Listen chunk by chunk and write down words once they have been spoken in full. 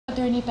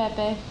Attorney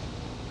Pepe.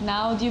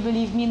 Now, do you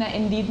believe me na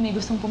indeed may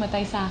gustong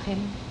pumatay sa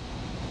akin?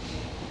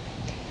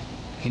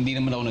 Hindi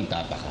naman ako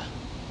nagtataka.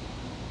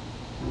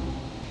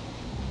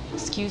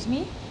 Excuse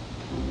me?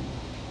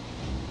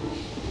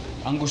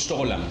 Ang gusto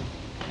ko lang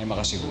ay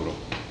makasiguro.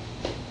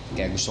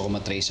 Kaya gusto ko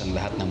matrace ang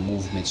lahat ng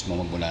movements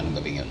mo magmula ng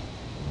gabing yun.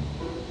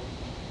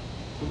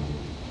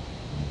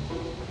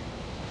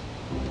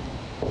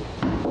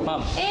 Ma'am.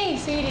 Hey,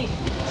 sweetie.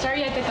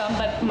 Sorry I had to come,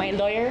 but my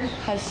lawyer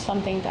has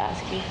something to ask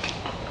you.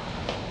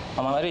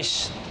 Ma'am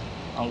Aris,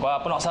 ang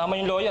gwapo na kasama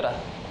yung lawyer, ah.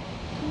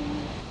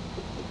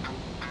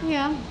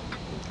 Yeah.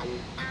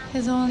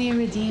 There's only a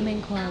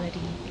redeeming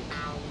quality.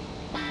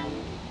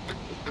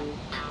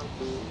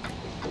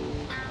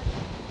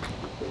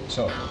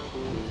 So,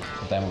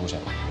 saan tayo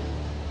mag-usap?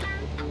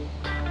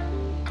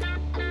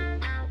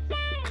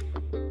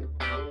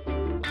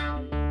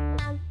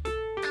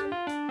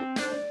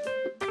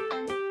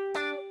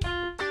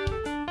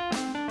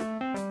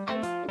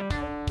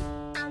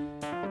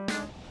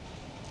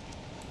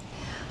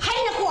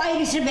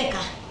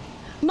 Rebecca,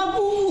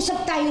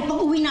 mag-uusap tayo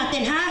pag-uwi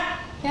natin, ha?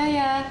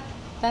 Yeah.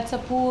 That's a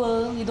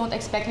pool. You don't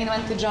expect me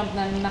naman to jump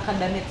na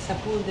nakadamit sa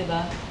pool, di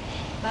ba?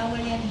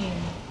 Bawal yan here.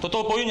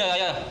 Totoo po yun,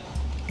 Yaya.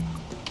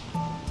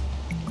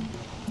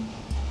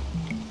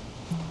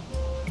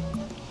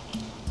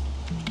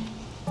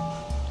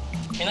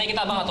 May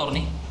nakikita bang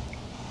attorney?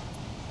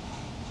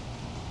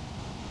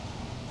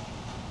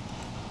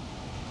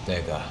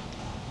 Teka.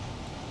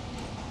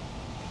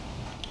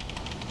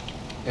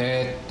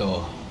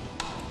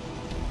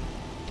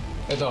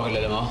 Ito,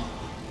 kilala mo?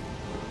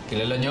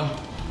 Kilala nyo?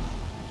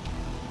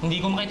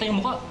 Hindi ko makita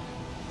yung mukha.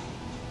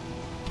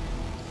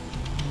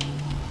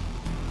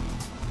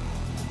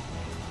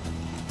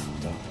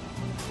 Ito.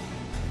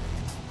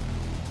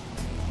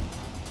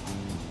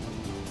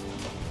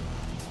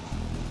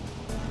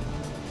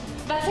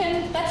 That's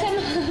him! That's him!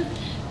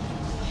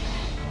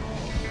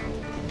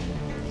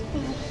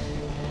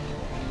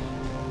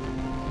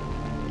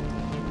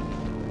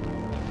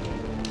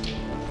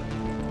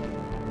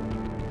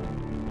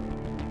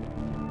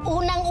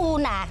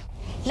 Unang-una,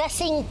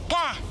 lasing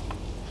ka.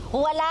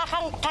 Wala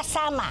kang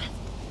kasama.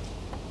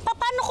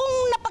 Paano kung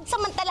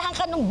napagsamantalahan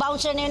ka ng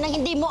bouncer na yun nang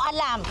hindi mo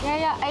alam?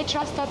 Yeah, I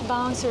trust that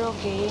bouncer,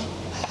 okay?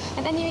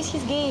 And anyways,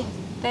 he's gay.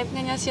 Type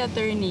nga niya si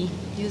attorney.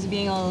 He was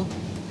being all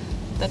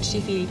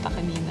touchy-feely pa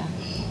kanina.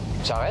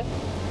 Sa akin?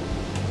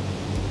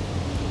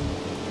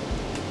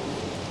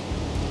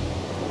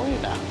 Okay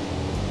na.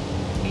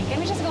 Okay, can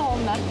we just go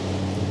home na?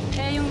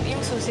 Kaya yung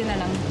susi na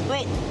lang.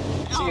 Wait.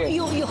 Sige.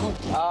 You.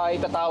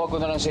 Itatawag ko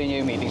na lang sa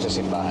inyo yung meeting sa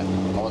simbahan.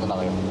 Makunta na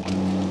kayo.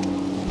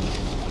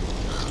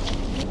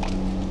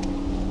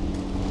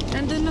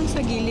 Nandun lang sa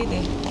gilid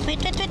eh.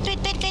 Wait. Okay,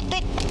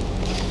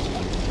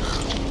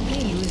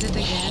 use it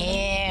again.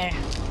 Here.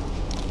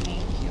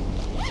 Thank you.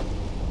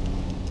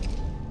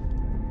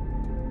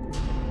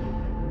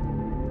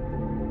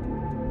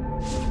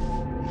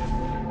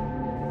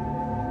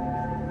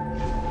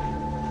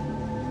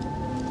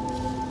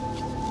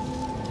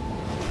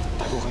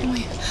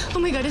 Oh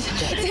my God, it's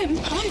him.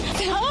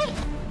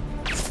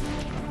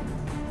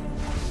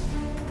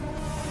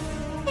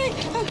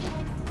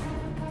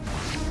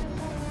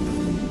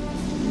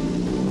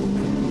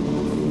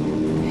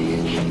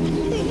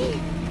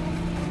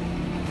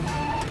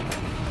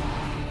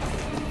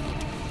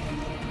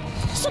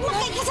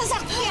 Sumakay ka sa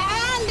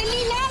sakyan!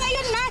 Dali na!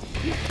 Ngayon na!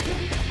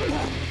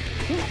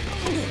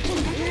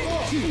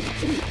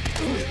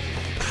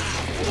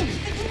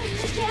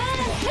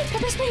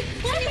 Pepper spray!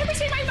 Pepper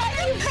spray, my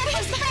body!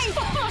 Pepper spray!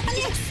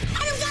 Alyas!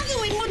 Anong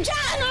gagawin mo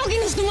dyan? Ano?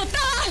 Ginusto mo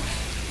ta!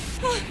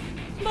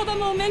 Baba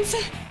moments.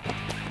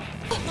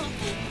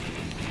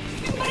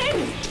 Yung pa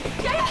rin!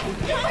 Yaya!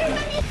 Yaya!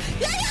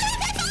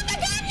 I found the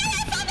gun!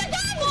 Yaya! I found the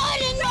gun!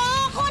 Kunin mo!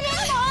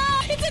 Kunin mo!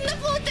 It's in the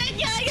footage,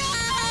 Yaya!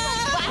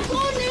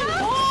 Kunin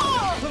mo!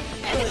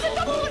 It's in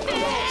the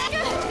footage!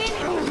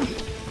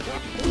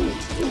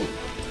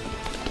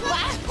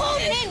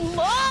 Kunin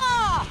mo!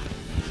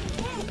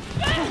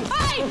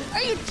 Hey!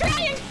 Are you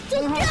trying to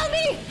kill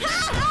me? Ha?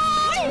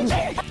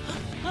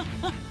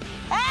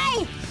 Hey!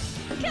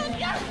 Kill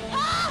me!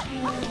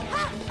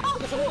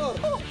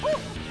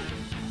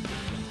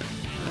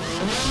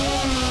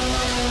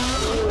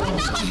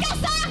 Matakot ka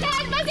sa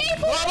akin!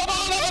 Masipo!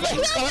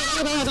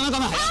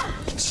 Tama.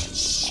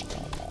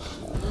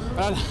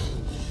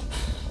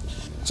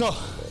 So,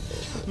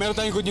 meron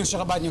tayong good news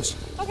at bad news.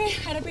 Okay,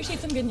 I'd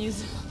appreciate some good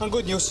news. Ang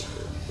good news,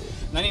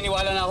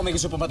 naniniwala na ako may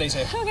gusto pumatay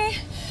sa'yo.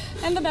 Okay,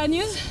 and the bad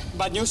news?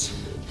 Bad news?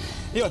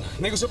 Yun,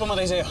 may gusto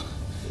pumatay sa'yo.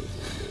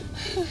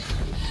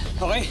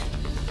 Okay?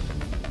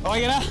 Okay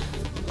ka na?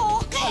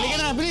 Okay! Halika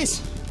na,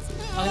 bilis!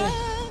 Okay na.